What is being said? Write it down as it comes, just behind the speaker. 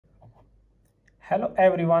Hello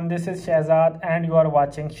everyone, this is Shahzad and you are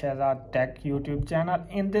watching Shahzad Tech YouTube channel.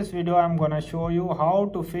 In this video, I'm gonna show you how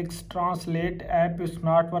to fix Translate app is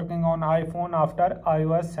not working on iPhone after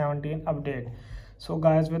iOS 17 update. So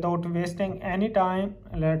guys, without wasting any time,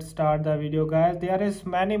 let's start the video guys. There is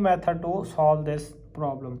many method to solve this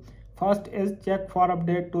problem. First is check for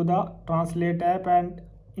update to the Translate app and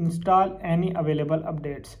install any available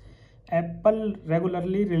updates. Apple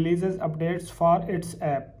regularly releases updates for its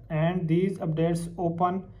app, and these updates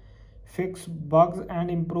open, fix bugs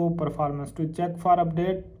and improve performance. To check for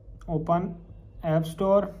update, open App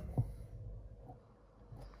Store.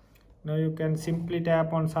 Now you can simply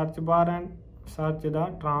tap on search bar and search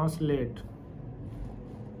the Translate.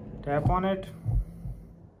 Tap on it.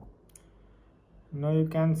 Now you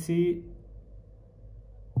can see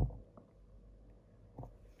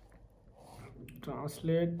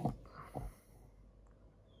Translate,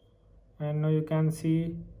 and now you can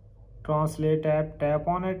see Translate app. Tap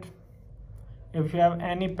on it. If you have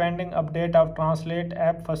any pending update of Translate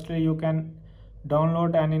app, firstly you can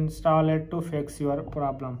download and install it to fix your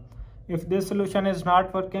problem. If this solution is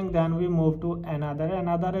not working, then we move to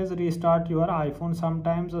another is restart your iPhone.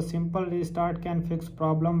 Sometimes a simple restart can fix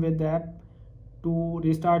problem with the app. To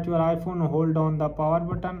restart your iPhone, hold on the power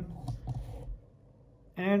button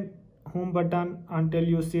and home button until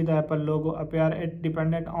you see the Apple logo appear. It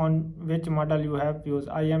dependent on which model you have used.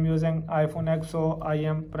 I am using iPhone X, so I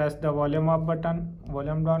am press the volume up button,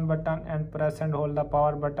 volume down button, and press and hold the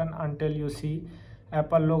power button until you see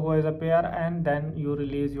Apple logo is appear, and then you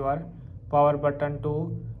release your power button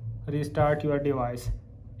to restart your device.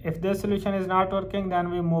 If this solution is not working,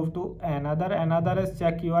 then we move to another is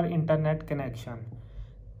check your internet connection.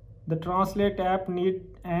 The Translate app needs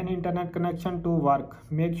an internet connection to work.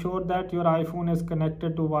 Make sure that your iPhone is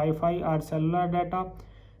connected to Wi-Fi or cellular data.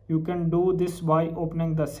 You can do this by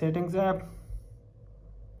opening the settings app.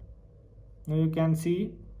 Now you can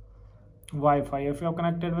see Wi-Fi. If you are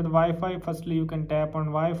connected with Wi-Fi, firstly you can tap on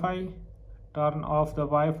Wi-Fi, turn off the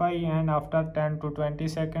Wi-Fi, and after 10 to 20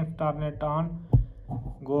 seconds turn it on.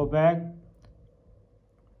 Go back,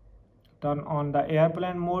 turn on the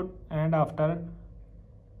airplane mode, and after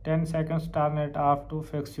 10 seconds turn it off to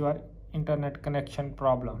fix your internet connection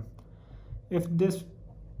problem. If this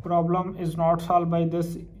problem is not solved by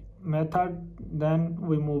this method, then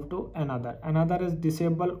we move to another is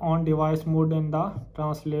disable on device mode in the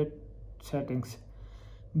Translate settings.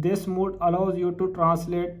 This mode allows you to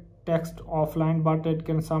translate text offline, but it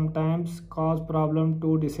can sometimes cause problem.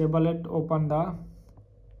 To disable it, open the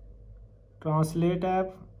Translate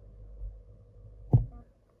app.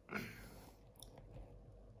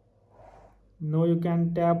 Now you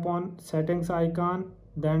can tap on settings icon,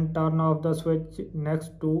 then turn off the switch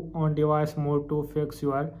next to on device mode to fix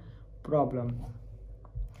your problem.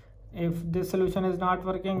 If this solution is not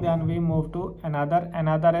working, then we move to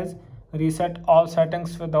another is reset all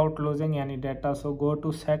settings without losing any data. So go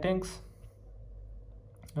to settings.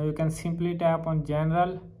 Now you can simply tap on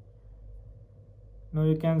general. Now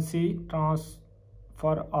you can see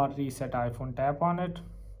transfer or reset iPhone. Tap on it.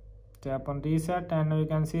 Tap on reset, and now you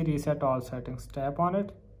can see reset all settings. Tap on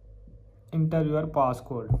it. Enter your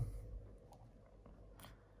passcode.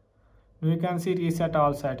 Now you can see reset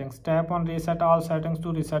all settings. Tap on reset all settings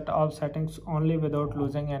to reset all settings only without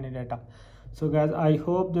losing any data. So guys, I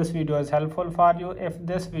hope this video is helpful for you. If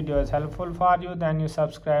this video is helpful for you, then you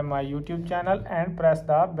subscribe my YouTube channel and press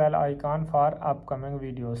the bell icon for upcoming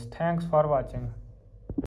videos. Thanks for watching.